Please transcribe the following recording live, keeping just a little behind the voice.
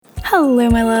Hello,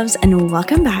 my loves, and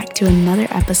welcome back to another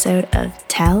episode of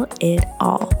Tell It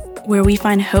All, where we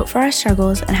find hope for our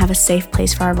struggles and have a safe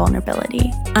place for our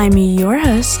vulnerability. I'm your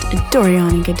host,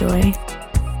 Doriani Godoy.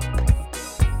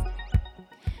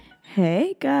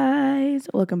 Hey guys,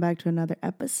 welcome back to another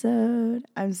episode.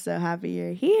 I'm so happy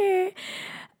you're here.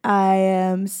 I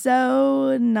am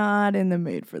so not in the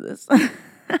mood for this.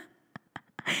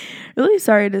 Really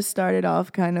sorry to start it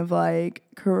off kind of like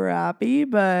crappy,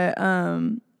 but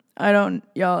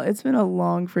it's been a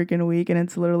long freaking week and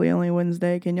it's literally only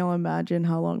Wednesday. Can y'all imagine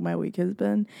how long my week has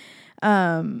been?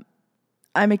 I'm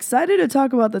excited to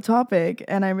talk about the topic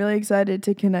and I'm really excited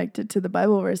to connect it to the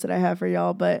Bible verse that I have for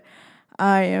y'all, but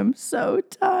I am so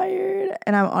tired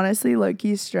and I'm honestly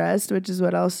low-key stressed, which is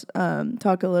what I'll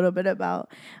talk a little bit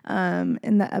about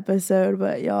in the episode.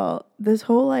 But y'all, this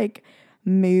whole like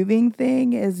moving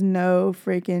thing is no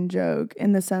freaking joke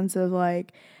in the sense of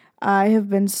like I have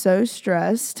been so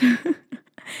stressed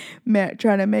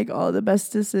trying to make all the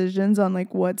best decisions on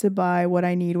like what to buy, what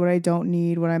I need, what I don't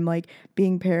need, what I'm like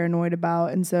being paranoid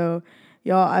about. And so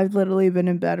y'all, I've literally been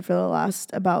in bed for the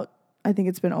last I think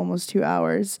it's been almost 2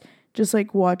 hours just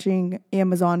like watching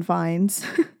Amazon finds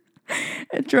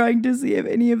and trying to see if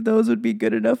any of those would be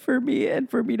good enough for me and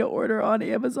for me to order on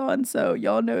Amazon. So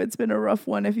y'all know it's been a rough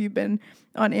one if you've been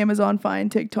on Amazon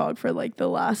Find TikTok for like the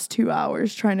last 2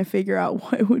 hours trying to figure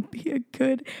out what would be a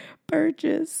good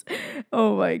purchase.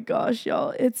 Oh my gosh,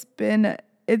 y'all. It's been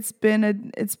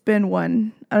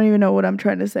one. I don't even know what I'm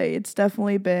trying to say. It's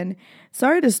definitely been,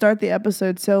 sorry to start the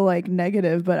episode so like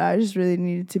negative, but I just really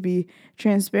needed to be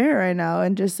transparent right now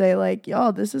and just say like,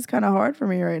 y'all, this is kind of hard for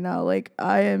me right now. Like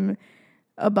I am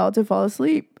about to fall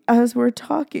asleep as we're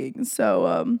talking.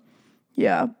 So,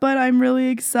 yeah, but I'm really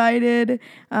excited.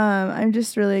 I'm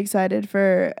just really excited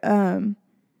for,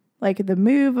 like the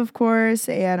move, of course,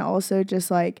 and also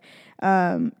just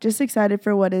excited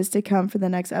for what is to come for the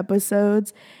next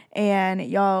episodes. And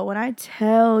y'all, when I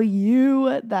tell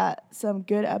you that some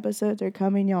good episodes are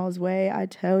coming y'all's way,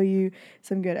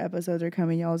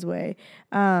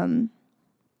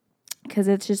 because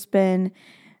it's just been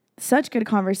such good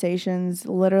conversations.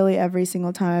 Literally every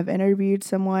single time I've interviewed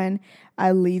someone,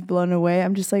 I leave blown away.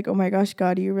 I'm just like, oh my gosh,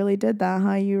 God, you really did that,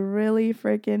 huh? You really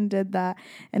freaking did that.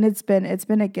 And it's been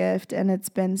a gift, and it's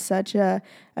been such a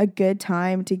good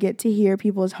time to get to hear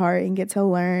people's heart and get to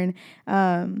learn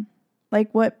like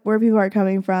where people are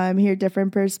coming from, hear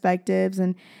different perspectives,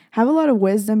 and have a lot of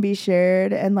wisdom be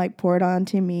shared and like poured on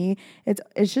to me.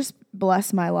 It's just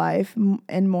blessed my life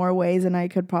in more ways than I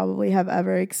could probably have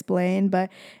ever explained. But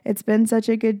it's been such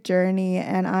a good journey,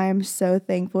 and I'm so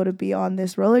thankful to be on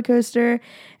this roller coaster.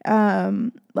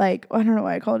 Like I don't know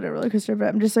why I called it a roller coaster, but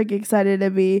I'm just like excited to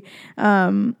be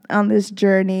on this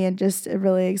journey, and just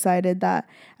really excited that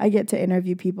I get to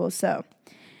interview people. So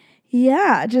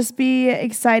yeah, just be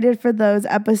excited for those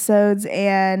episodes,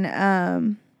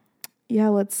 and yeah,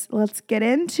 let's get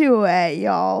into it,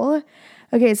 y'all.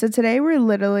 Okay, so today we're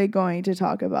literally going to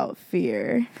talk about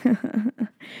fear.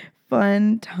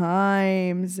 Fun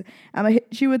times. I'm going to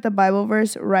hit you with the Bible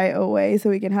verse right away so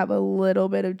we can have a little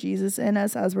bit of Jesus in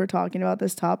us as we're talking about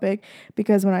this topic,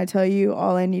 because when I tell you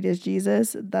all I need is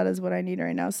Jesus, that is what I need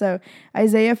right now. So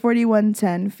Isaiah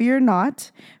 41:10, fear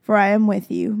not, for I am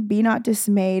with you. Be not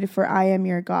dismayed, for I am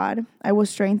your God. I will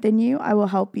strengthen you. I will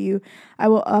help you. I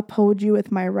will uphold you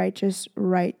with my righteous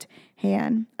right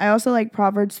hand. I also like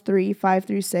Proverbs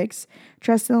 3:5-6.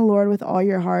 Trust in the Lord with all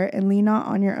your heart and lean not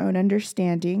on your own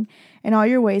understanding. In all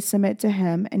your ways submit to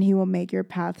him, and he will make your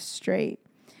path straight.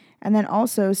 And then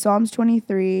also Psalms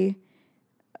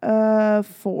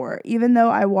 23:4. Even though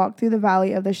I walk through the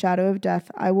valley of the shadow of death,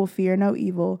 I will fear no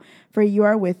evil, for you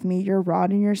are with me. Your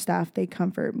rod and your staff, they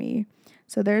comfort me.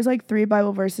 So there's like 3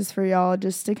 Bible verses for y'all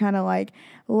just to kind of like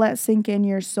let sink in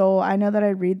your soul. I know that I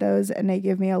read those and they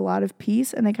give me a lot of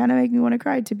peace, and they kind of make me want to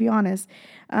cry, to be honest.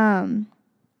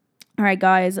 All right,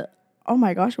 guys. Oh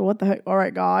my gosh, what the heck? All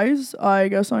right, guys. I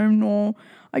guess I'm not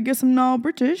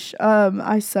British.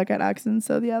 I suck at accents.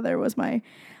 So yeah, there was my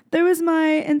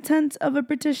intent of a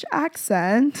British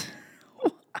accent.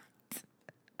 What?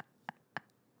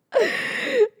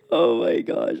 Oh my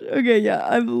gosh. Okay, yeah,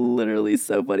 I'm literally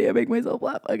so funny. I make myself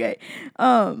laugh. Okay.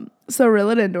 So reel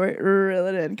it in, Dory. Reel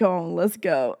it in. Come on, let's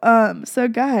go. So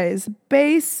guys,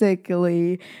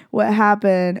 basically what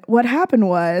happened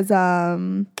was,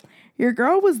 your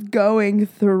girl was going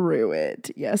through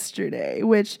it yesterday,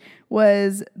 which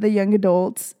was the young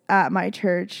adults at my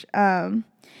church.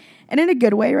 and in a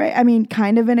good way, right? I mean,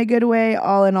 kind of in a good way.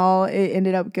 All in all, it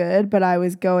ended up good, but I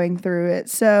was going through it.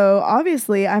 So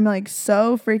obviously, I'm like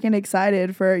so freaking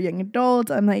excited for young adults.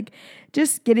 I'm like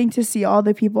just getting to see all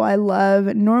the people I love.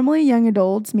 Normally, young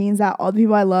adults means that all the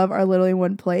people I love are literally in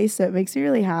one place. So it makes me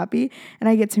really happy. And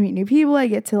I get to meet new people. I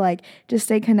get to like just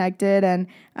stay connected. And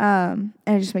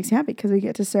it just makes me happy because we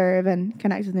get to serve and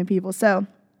connect with new people. So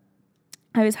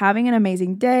I was having an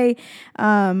amazing day.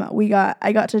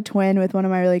 I got to twin with one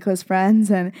of my really close friends,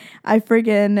 and I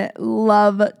freaking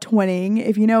love twinning.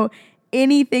 If you know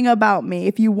anything about me,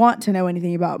 if you want to know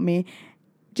anything about me,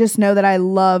 just know that I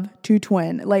love to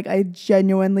twin. Like, I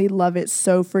genuinely love it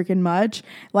so freaking much.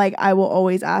 Like, I will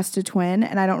always ask to twin,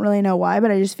 and I don't really know why,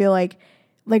 but I just feel like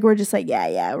we're just like,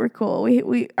 yeah, we're cool.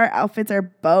 We our outfits are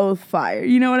both fire.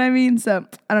 You know what I mean? So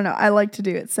I don't know. I like to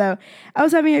do it. So I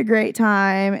was having a great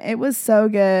time. It was so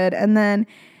good. And then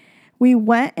we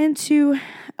went into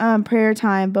prayer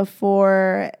time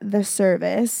before the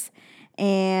service.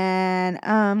 And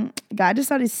God just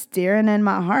started staring in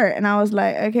my heart. And I was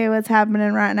like, okay, what's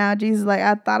happening right now? Jesus, like,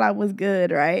 I thought I was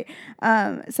good, right?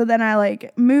 So then I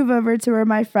like move over to where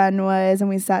my friend was, and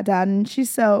we sat down, and she's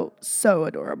so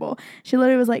adorable. She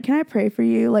literally was like, can I pray for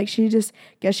you? Like, she just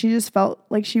felt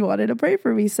like she wanted to pray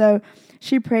for me. So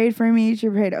she prayed for me. She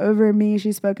prayed over me.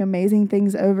 She spoke amazing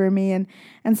things over me.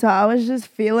 And so I was just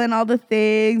feeling all the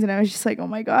things, and I was just like, oh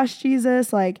my gosh,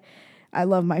 Jesus, like, I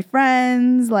love my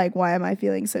friends. Like, why am I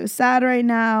feeling so sad right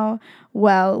now?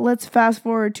 Well, let's fast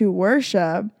forward to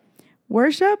worship.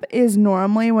 Worship is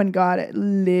normally when God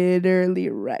literally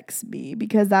wrecks me,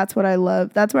 because that's what I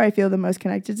love. That's where I feel the most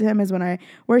connected to him, is when I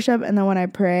worship and then when I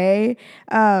pray.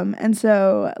 And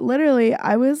so literally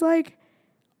I was like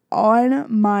on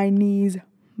my knees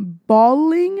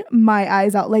bawling my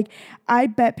eyes out. Like, I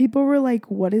bet people were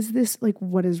like, what is this? Like,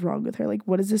 what is wrong with her? Like,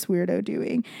 what is this weirdo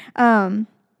doing?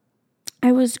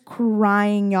 I was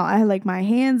crying, y'all. I had like my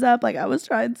hands up. Like, I was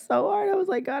trying so hard. I was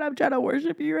like, God, I'm trying to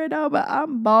worship you right now, but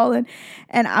I'm bawling.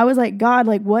 And I was like, God,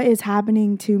 like, what is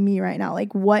happening to me right now?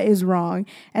 Like, what is wrong?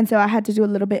 And so I had to do a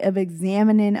little bit of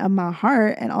examining of my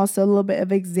heart, and also a little bit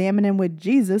of examining with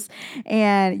Jesus.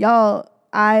 And y'all,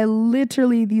 I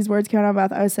literally, these words came out of my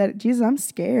mouth. I said, Jesus, I'm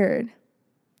scared.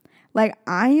 Like,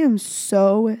 I am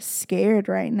so scared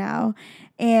right now.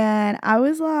 And I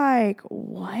was like,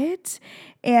 what?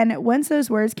 And once those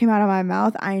words came out of my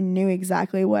mouth, I knew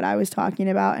exactly what I was talking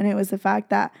about. And it was the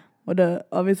fact that,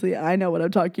 obviously I know what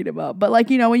I'm talking about. But like,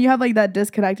 you know, when you have like that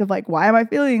disconnect of like, why am I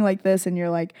feeling like this? And you're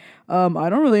like, I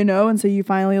don't really know. And so you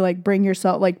finally like bring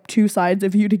yourself, like two sides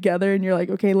of you together, and you're like,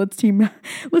 okay, let's team up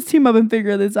and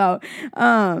figure this out.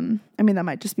 I mean, that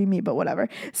might just be me, but whatever.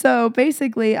 So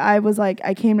basically I was like,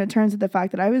 I came to terms with the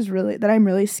fact that I'm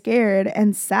really scared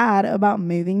and sad about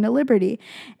moving to Liberty.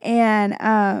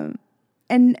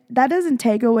 And that doesn't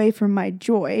take away from my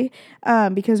joy,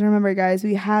 because remember, guys,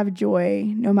 we have joy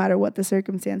no matter what the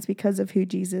circumstance because of who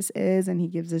Jesus is, and he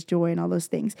gives us joy and all those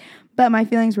things. But my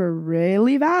feelings were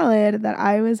really valid that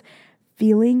I was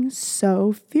feeling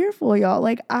so fearful, y'all.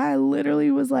 Like, I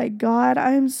literally was like, God,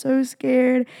 I am so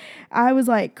scared. I was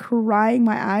like crying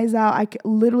my eyes out. I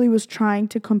literally was trying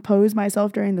to compose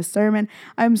myself during the sermon.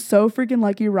 I'm so freaking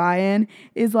lucky Ryan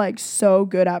is like so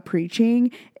good at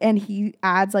preaching, and he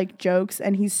adds like jokes,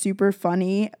 and he's super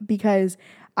funny, because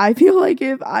I feel like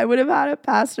if I would have had a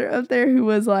pastor up there who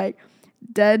was like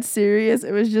dead serious,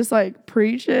 it was just like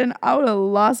preaching, I would have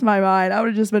lost my mind. I would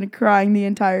have just been crying the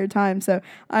entire time. So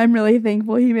I'm really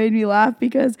thankful he made me laugh,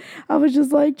 because I was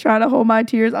just like trying to hold my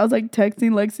tears. I was like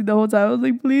texting Lexi the whole time. I was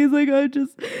like, please, like, I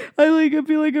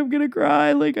feel like I'm gonna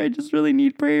cry. Like, I just really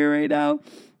need prayer right now.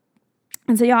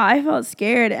 And so, yeah, I felt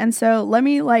scared. And so let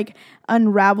me like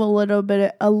unravel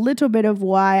a little bit of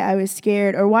why I was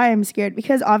scared, or why I'm scared,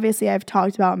 because obviously I've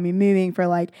talked about me moving for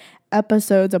like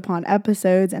episodes upon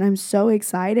episodes, and I'm so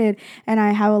excited and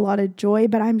I have a lot of joy,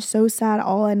 but I'm so sad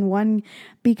all in one,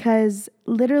 because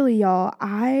literally, y'all,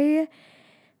 I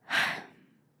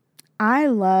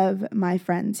love my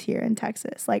friends here in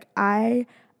Texas. Like, I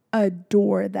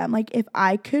adore them. Like, if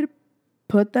I could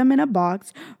put them in a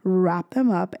box, wrap them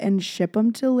up, and ship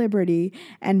them to Liberty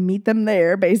and meet them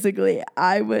there, basically,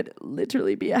 I would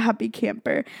literally be a happy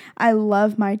camper. I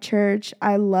love my church.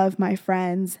 I love my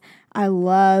friends. I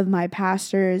love my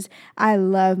pastors. I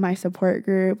love my support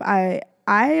group. I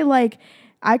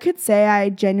could say I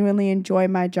genuinely enjoy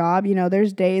my job. You know,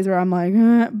 there's days where I'm like,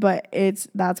 but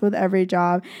that's with every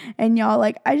job. And y'all,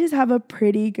 like, I just have a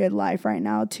pretty good life right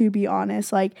now, to be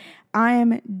honest. Like, I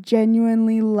am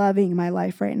genuinely loving my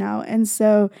life right now. And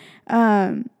so,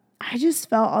 I just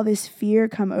felt all this fear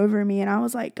come over me, and I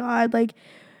was like, God, like,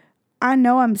 I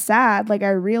know I'm sad. Like, I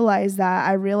realized that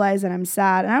I'm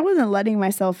sad, and I wasn't letting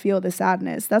myself feel the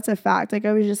sadness. That's a fact. Like,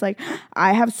 I was just like,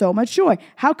 I have so much joy.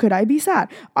 How could I be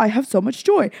sad? I have so much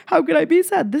joy. How could I be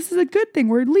sad? This is a good thing.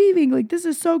 We're leaving. Like, this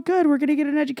is so good. We're going to get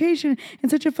an education in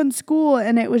such a fun school.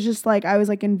 And it was just like, I was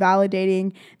like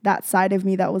invalidating that side of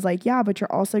me that was like, yeah, but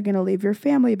you're also going to leave your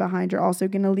family behind. You're also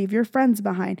going to leave your friends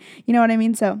behind. You know what I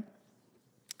mean? So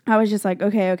I was just like,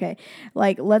 okay,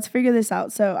 like, let's figure this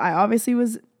out. So I obviously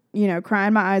was,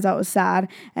 crying my eyes out, was sad.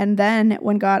 And then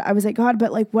when I was like, God,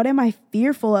 but like, what am I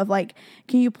fearful of? Like,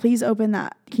 can you please open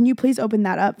that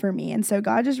up for me? And so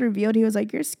God just revealed, he was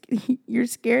like, you're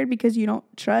scared because you don't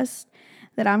trust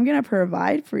that I'm going to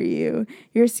provide for you.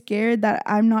 You're scared that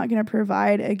I'm not going to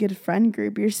provide a good friend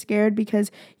group. You're scared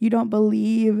because you don't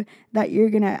believe that you're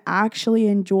going to actually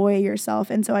enjoy yourself.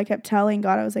 And so I kept telling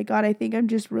God, I was like, God, I think I'm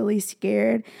just really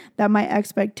scared that my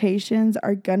expectations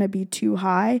are going to be too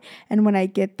high. And when I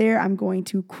get there, I'm going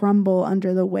to crumble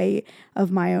under the weight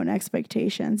of my own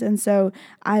expectations. And so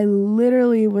I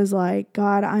literally was like,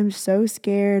 God, I'm so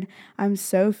scared. I'm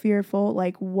so fearful.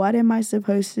 Like, what am I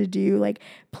supposed to do? Like,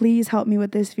 please help me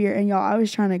with this fear. And y'all, I was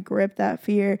trying to grip that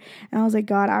fear. And I was like,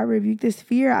 God, I rebuke this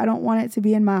fear. I don't want it to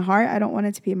be in my heart. I don't want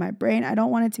it to be in my brain. I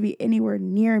don't want it to be anywhere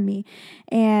near me.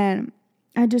 And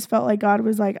I just felt like God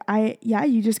was like,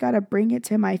 you just got to bring it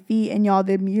to my feet. And y'all,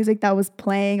 the music that was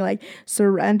playing, like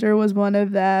Surrender was one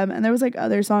of them. And there was like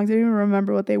other songs. I don't even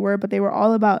remember what they were, but they were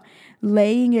all about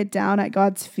laying it down at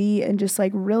God's feet and just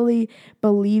like really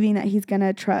believing that he's going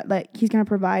to he's going to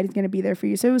provide, he's going to be there for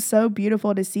you. So it was so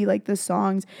beautiful to see like the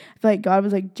songs. I feel like God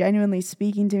was like genuinely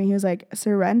speaking to me. He was like,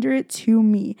 surrender it to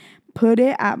me, put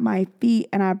it at my feet.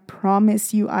 And I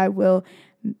promise you, I will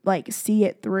like see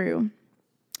it through.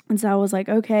 And so I was like,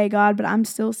 okay, God, but I'm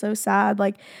still so sad.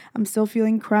 Like, I'm still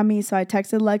feeling crummy. So I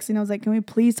texted Lexi and I was like, can we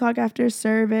please talk after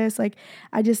service? Like,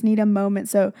 I just need a moment.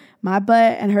 So my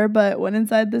butt and her butt went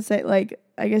inside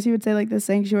I guess you would say like the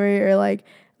sanctuary or like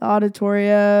the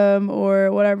auditorium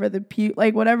or whatever, the pew,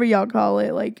 like whatever y'all call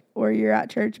it, like, or you're at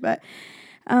church. But,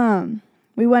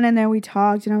 we went in there, we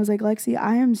talked, and I was like, Lexi,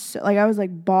 I was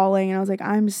like bawling, and I was like,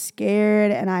 I'm scared,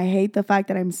 and I hate the fact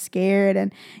that I'm scared,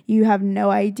 and you have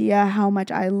no idea how much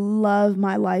I love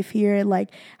my life here,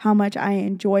 like how much I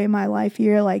enjoy my life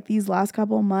here. Like, these last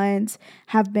couple months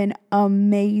have been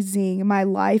amazing. My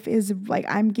life is like,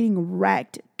 I'm getting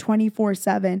wrecked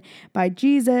 24/7 by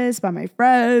Jesus, by my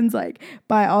friends, like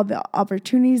by all the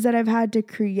opportunities that I've had to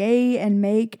create and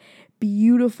make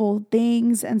beautiful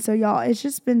things. And so y'all, it's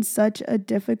just been such a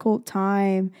difficult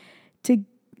time to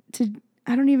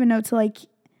I don't even know, to like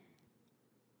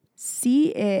see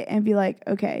it and be like,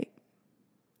 okay,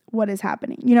 what is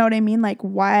happening? You know what I mean? Like,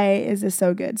 why is this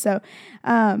so good? So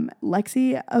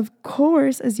Lexi, of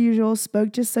course, as usual,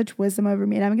 spoke just such wisdom over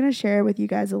me. And I'm going to share with you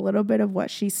guys a little bit of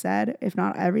what she said, if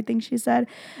not everything she said,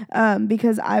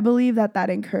 because I believe that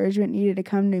encouragement needed to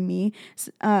come to me,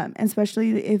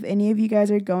 especially if any of you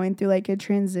guys are going through like a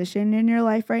transition in your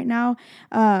life right now,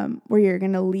 where you're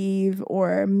going to leave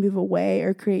or move away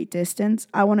or create distance.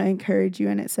 I want to encourage you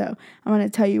in it. So I'm going to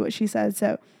tell you what she said.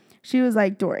 So she was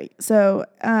like, Dory, so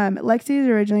Lexi is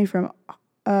originally from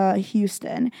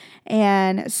Houston,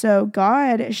 and so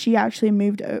she actually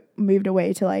moved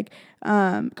away to like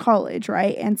college,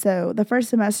 right? And so the first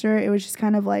semester, it was just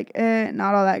kind of like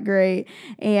not all that great.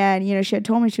 And she had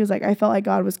told me, she was like, I felt like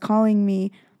God was calling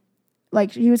me,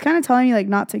 like he was kind of telling me like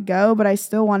not to go, but I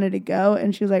still wanted to go.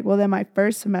 And she was like, well, then my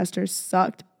first semester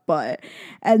sucked.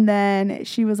 And then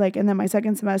she was like, and then my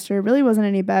second semester really wasn't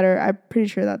any better. I'm pretty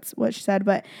sure that's what she said.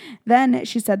 But then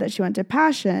she said that she went to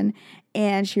Passion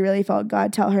and she really felt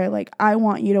God tell her, like, I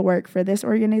want you to work for this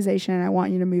organization and I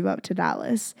want you to move up to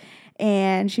Dallas.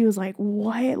 And she was like,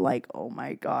 what? Like, oh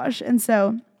my gosh. And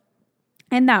so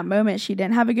in that moment, she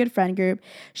didn't have a good friend group.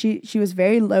 She was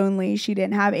very lonely. She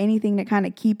didn't have anything to kind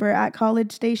of keep her at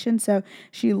College Station. So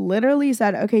she literally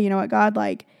said, okay, you know what, God,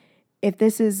 like, if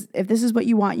this is what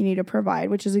you want, you need to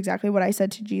provide, which is exactly what I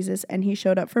said to Jesus, and he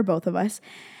showed up for both of us.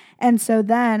 And so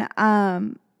then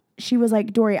she was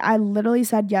like, Dory, I literally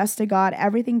said yes to God.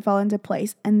 Everything fell into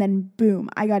place. And then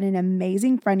boom, I got an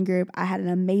amazing friend group. I had an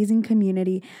amazing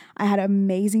community. I had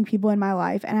amazing people in my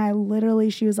life.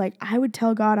 And she was like, I would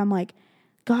tell God, I'm like,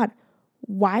 God,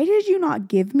 why did you not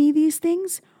give me these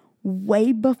things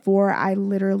way before I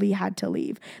literally had to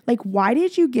leave? Like, why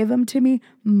did you give them to me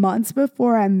months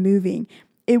before I'm moving?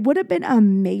 It would have been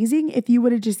amazing if you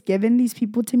would have just given these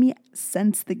people to me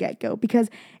since the get-go,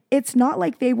 because it's not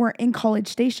like they were in College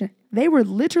Station. They were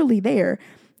literally there.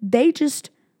 They just,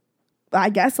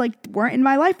 I guess, like, weren't in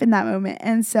my life in that moment.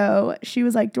 And so she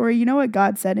was like, Dory, you know what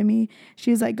God said to me? She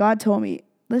was like, God told me,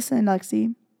 listen,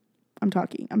 Lexi, I'm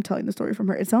telling the story from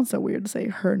her. It sounds so weird to say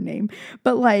her name,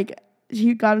 but like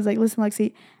God was like, listen,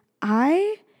 Lexi,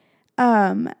 I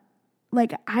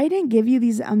I didn't give you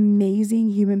these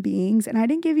amazing human beings, and I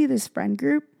didn't give you this friend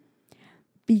group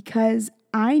because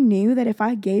I knew that if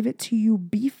I gave it to you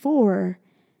before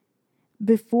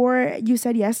you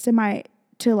said yes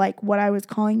to like what I was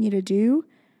calling you to do,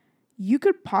 you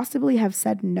could possibly have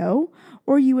said no,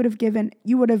 or you would have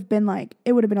been like,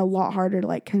 it would have been a lot harder to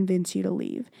like convince you to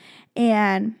leave.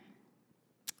 And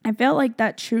I felt like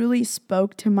that truly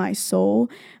spoke to my soul,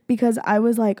 because I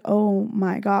was like, oh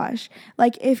my gosh,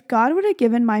 like if God would have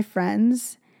given my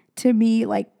friends to me,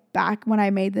 like back when I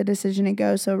made the decision to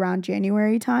go, so around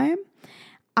January time,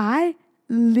 I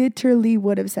literally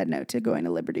would have said no to going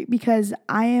to Liberty, because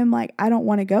I am like, I don't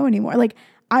want to go anymore. Like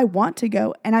I want to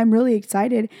go and I'm really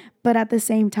excited, but at the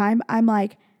same time, I'm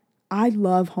like, I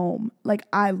love home. Like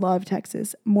I love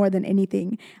Texas more than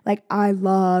anything. Like I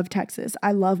love Texas.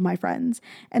 I love my friends.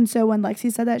 And so when Lexi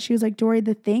said that, she was like, Dory,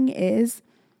 the thing is,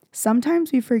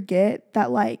 sometimes we forget that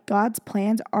like God's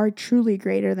plans are truly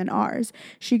greater than ours.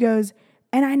 She goes,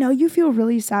 and I know you feel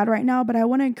really sad right now, but I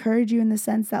want to encourage you in the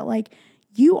sense that like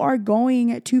you are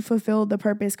going to fulfill the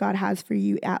purpose God has for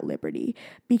you at Liberty,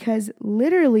 because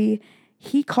literally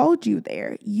He called you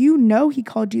there. You know He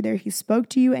called you there. He spoke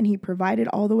to you and He provided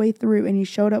all the way through, and He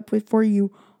showed up for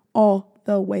you all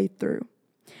the way through.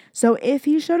 So if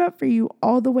He showed up for you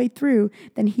all the way through,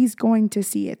 then He's going to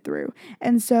see it through.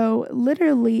 And so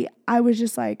literally I was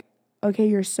just like, okay,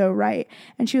 you're so right.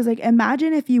 And she was like,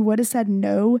 imagine if you would have said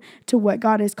no to what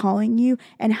God is calling you,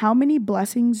 and how many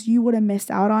blessings you would have missed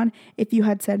out on if you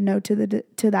had said no to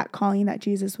that calling that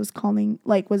Jesus was calling,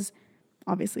 like was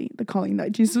obviously the calling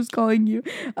that Jesus was calling you,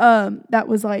 that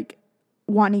was like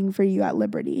wanting for you at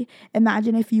Liberty.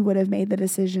 Imagine if you would have made the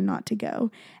decision not to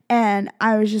go. And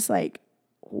I was just like,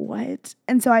 what?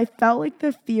 And so I felt like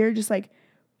the fear just like,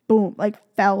 boom, like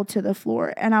fell to the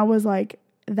floor. And I was like,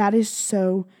 that is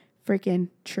so freaking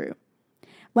true.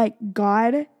 Like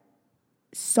God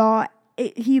saw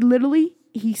it.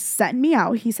 He sent me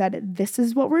out. He said, this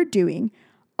is what we're doing.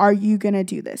 Are you going to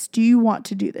do this? Do you want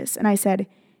to do this? And I said,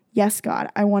 yes, God,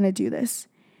 I want to do this.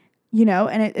 You know,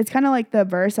 and it's kind of like the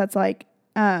verse that's like,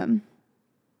 tell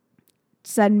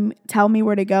me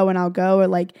where to go and I'll go, or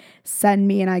like send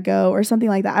me and I go, or something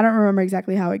like that. I don't remember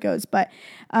exactly how it goes, but,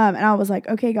 and I was like,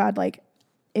 okay, God, like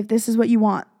if this is what you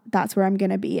want, that's where I'm going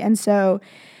to be. And so,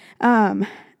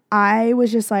 I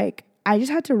was just like, I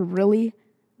just had to really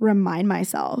remind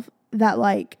myself that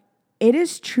like, it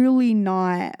is truly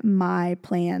not my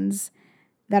plans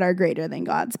that are greater than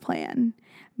God's plan.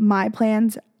 My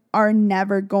plans are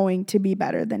never going to be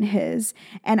better than His.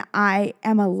 And I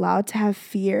am allowed to have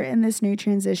fear in this new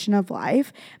transition of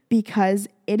life, because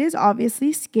it is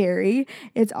obviously scary.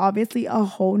 It's obviously a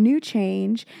whole new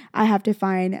change. I have to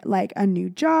find like a new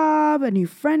job, a new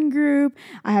friend group.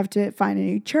 I have to find a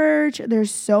new church.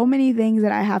 There's so many things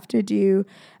that I have to do.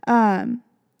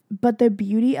 But the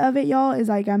beauty of it, y'all, is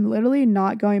like I'm literally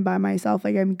not going by myself.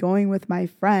 Like I'm going with my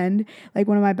friend, like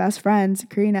one of my best friends,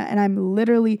 Karina. And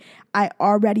I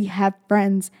already have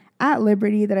friends at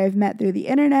Liberty that I've met through the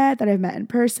internet, that I've met in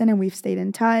person, and we've stayed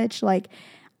in touch. Like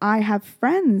I have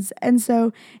friends. And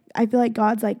so I feel like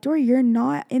God's like, Dory, you're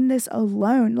not in this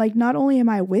alone. Like not only am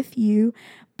I with you,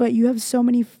 but you have so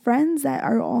many friends that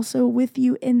are also with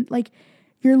you, in like,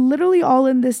 you're literally all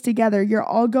in this together. You're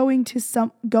all going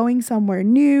somewhere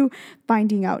new,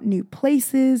 finding out new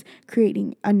places,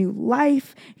 creating a new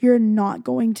life. You're not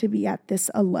going to be at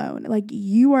this alone. Like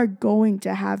you are going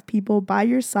to have people by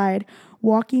your side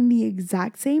walking the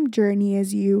exact same journey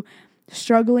as you,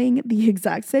 struggling the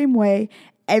exact same way.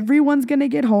 Everyone's going to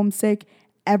get homesick.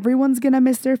 Everyone's going to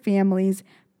miss their families.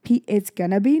 It's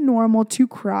going to be normal to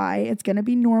cry. It's going to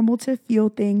be normal to feel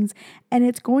things. And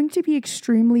it's going to be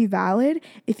extremely valid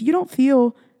if you don't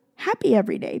feel happy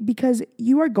every day, because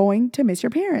you are going to miss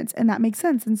your parents. And that makes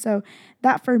sense. And so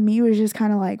that for me was just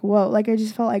kind of like, whoa, like I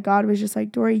just felt like God was just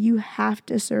like, Dory, you have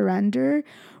to surrender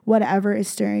whatever is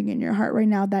stirring in your heart right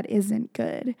now that isn't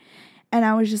good. And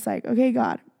I was just like, okay,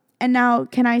 God. And now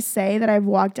can I say that I've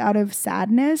walked out of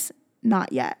sadness?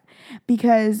 Not yet,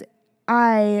 because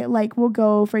I will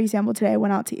go, for example, today I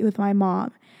went out to eat with my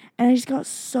mom and I just got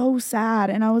so sad.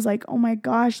 And I was like, oh my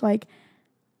gosh, like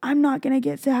I'm not going to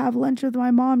get to have lunch with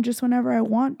my mom just whenever I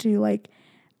want to. Like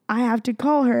I have to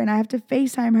call her and I have to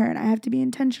FaceTime her and I have to be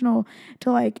intentional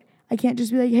to like, I can't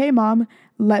just be like, hey mom,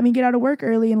 let me get out of work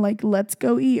early and like, let's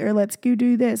go eat, or let's go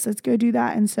do this, let's go do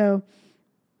that. And so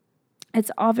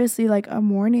it's obviously like a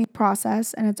mourning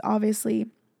process, and it's obviously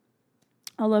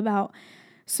all about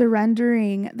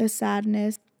surrendering the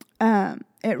sadness.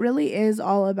 It really is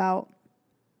all about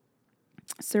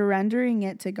surrendering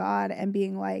it to God and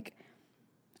being like,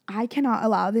 I cannot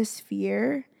allow this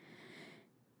fear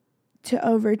to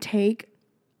overtake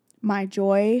my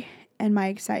joy and my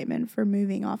excitement for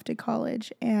moving off to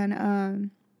college.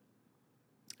 And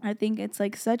I think it's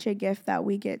like such a gift that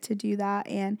we get to do that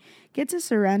and get to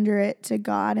surrender it to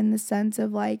God in the sense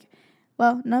of like,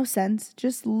 well, no sense,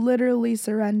 just literally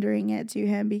surrendering it to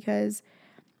him, because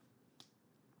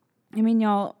I mean,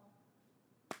 y'all,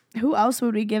 who else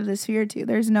would we give this fear to?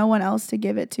 There's no one else to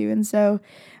give it to. And so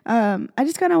I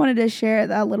just kind of wanted to share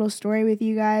that little story with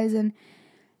you guys. And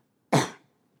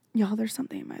y'all, there's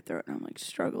something in my throat and I'm like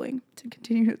struggling to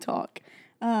continue to talk.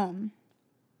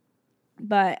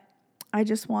 But I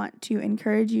just want to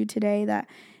encourage you today that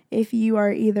if you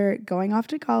are either going off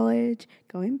to college,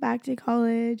 going back to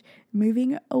college,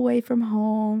 moving away from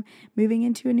home, moving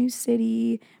into a new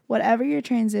city, whatever your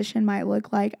transition might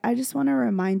look like, I just want to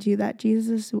remind you that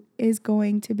Jesus is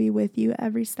going to be with you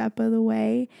every step of the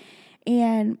way.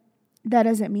 And that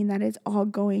doesn't mean that it's all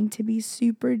going to be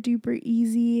super duper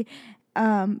easy.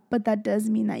 But that does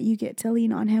mean that you get to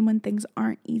lean on him when things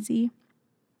aren't easy.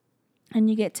 And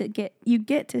you get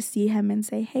to see him and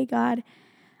say, hey, God,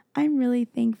 I'm really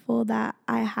thankful that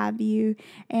I have you.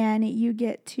 And you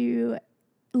get to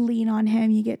lean on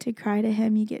him. You get to cry to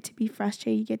him. You get to be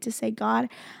frustrated. You get to say, God,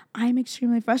 I'm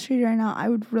extremely frustrated right now. I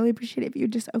would really appreciate it if you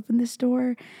would just open this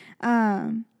door.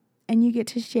 And you get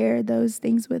to share those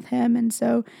things with him. And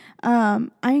so I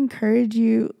encourage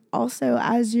you also,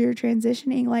 as you're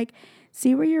transitioning, like,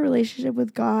 see where your relationship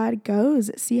with God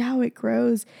goes. See how it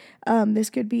grows. This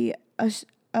could be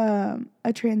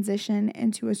a transition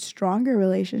into a stronger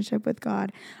relationship with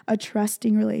God, a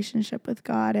trusting relationship with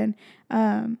God. And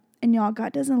y'all,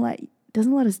 God doesn't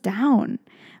let us down.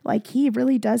 Like, he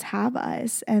really does have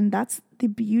us. And that's the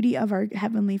beauty of our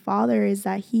Heavenly Father, is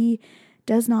that he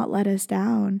does not let us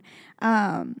down.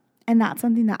 And that's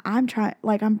something that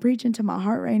I'm preaching to my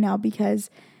heart right now,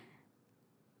 because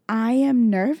I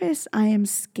am nervous. I am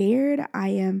scared.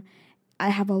 I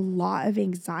have a lot of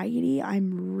anxiety.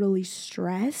 I'm really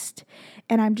stressed.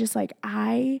 And I'm just like,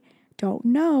 I don't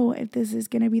know if this is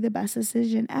going to be the best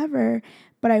decision ever,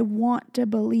 but I want to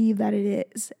believe that it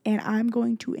is. And I'm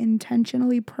going to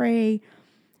intentionally pray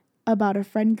about a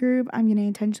friend group. I'm going to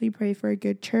intentionally pray for a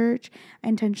good church. I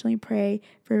intentionally pray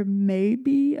for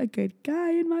maybe a good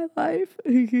guy in my life.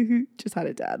 Just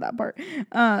had to add that part.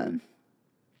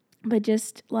 But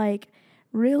just like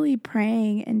really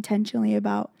praying intentionally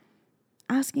about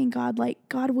asking God, like,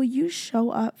 God, will you show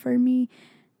up for me?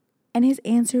 And his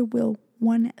answer will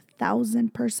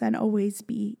 1000% always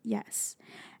be yes.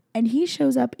 And he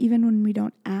shows up even when we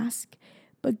don't ask.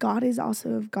 But God is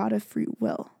also a God of free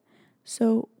will.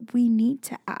 So we need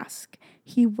to ask.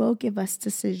 He will give us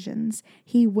decisions.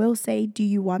 He will say, do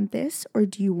you want this or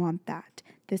do you want that?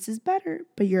 This is better,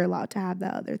 but you're allowed to have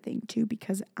that other thing too,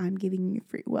 because I'm giving you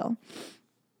free will.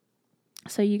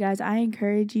 So you guys, I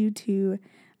encourage you to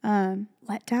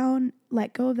let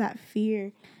go of that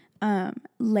fear,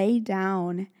 lay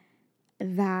down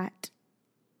that,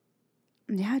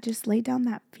 just lay down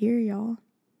that fear, y'all.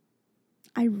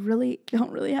 I really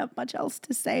don't have much else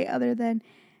to say other than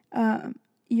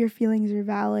your feelings are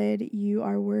valid. You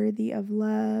are worthy of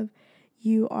love.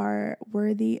 You are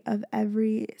worthy of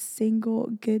every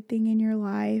single good thing in your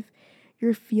life.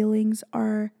 Your feelings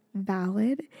are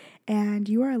valid, and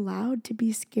you are allowed to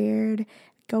be scared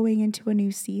going into a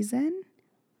new season.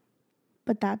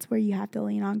 But that's where you have to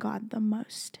lean on God the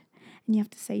most. And you have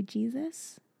to say,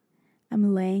 Jesus,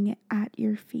 I'm laying it at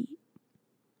your feet.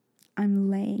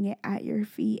 I'm laying it at your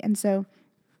feet. And so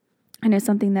I know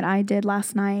something that I did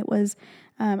last night was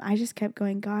I just kept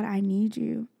going, God, I need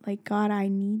you. Like, God, I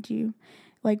need you.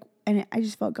 Like, and I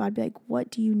just felt God be like,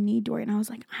 what do you need, Dory? And I was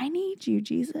like, I need you,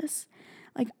 Jesus.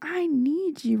 Like, I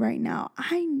need you right now.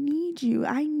 I need you.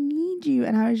 I need you.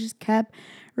 And I just kept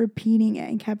repeating it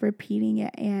and kept repeating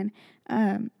it. And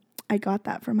I got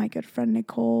that from my good friend,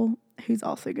 Nicole, who's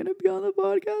also going to be on the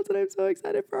podcast. And I'm so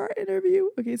excited for our interview.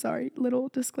 Okay, sorry. Little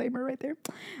disclaimer right there.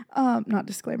 Not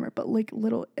disclaimer, but like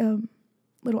little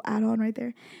add-on right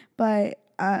there. But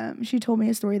she told me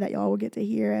a story that y'all will get to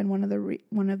hear. And one of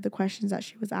the questions that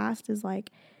she was asked is like,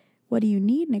 what do you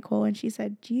need, Nicole? And she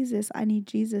said, Jesus, I need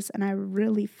Jesus. And I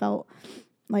really felt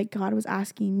like God was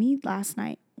asking me last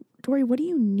night, Dory, what do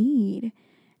you need?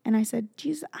 And I said,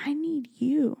 Jesus, I need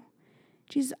you.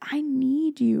 Jesus, I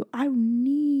need you. I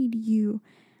need you.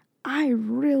 I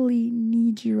really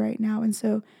need you right now. And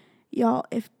so, y'all,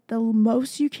 if the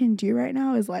most you can do right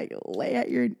now is like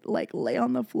lay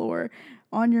on the floor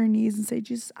on your knees and say,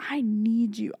 Jesus, I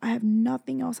need you. I have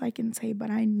nothing else I can say, but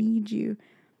I need you.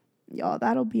 Y'all,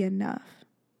 that'll be enough.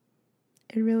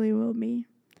 It really will be.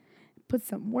 Put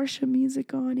some worship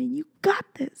music on and you got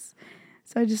this.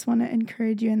 So I just want to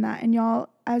encourage you in that. And y'all,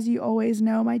 as you always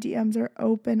know, my DMs are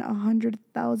open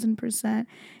 100,000%.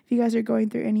 If you guys are going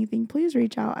through anything, please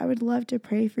reach out. I would love to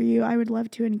pray for you. I would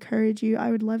love to encourage you.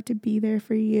 I would love to be there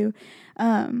for you.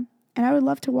 And I would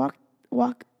love to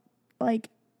walk like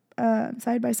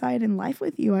side by side in life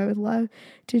with you. I would love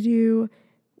to do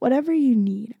whatever you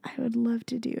need. I would love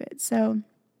to do it. So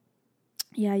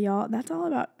yeah, y'all, that's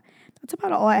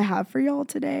about all I have for y'all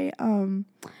today.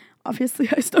 Obviously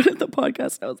I started the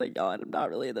podcast and I was like, y'all, I'm not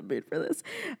really in the mood for this.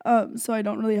 So I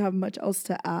don't really have much else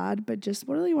to add, but just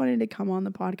really wanted to come on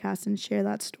the podcast and share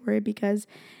that story because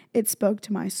it spoke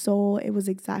to my soul. It was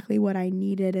exactly what I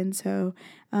needed. And so,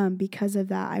 because of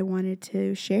that, I wanted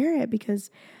to share it because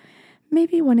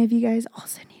maybe one of you guys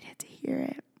also needed to hear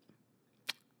it.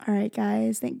 All right,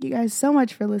 guys. Thank you guys so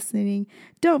much for listening.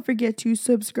 Don't forget to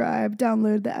subscribe,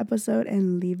 download the episode,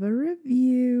 and leave a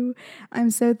review. I'm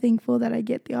so thankful that I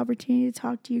get the opportunity to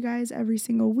talk to you guys every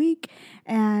single week.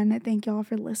 And thank y'all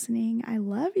for listening. I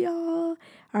love y'all.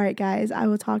 All right, guys. I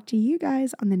will talk to you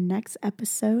guys on the next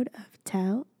episode of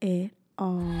Tell It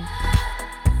All.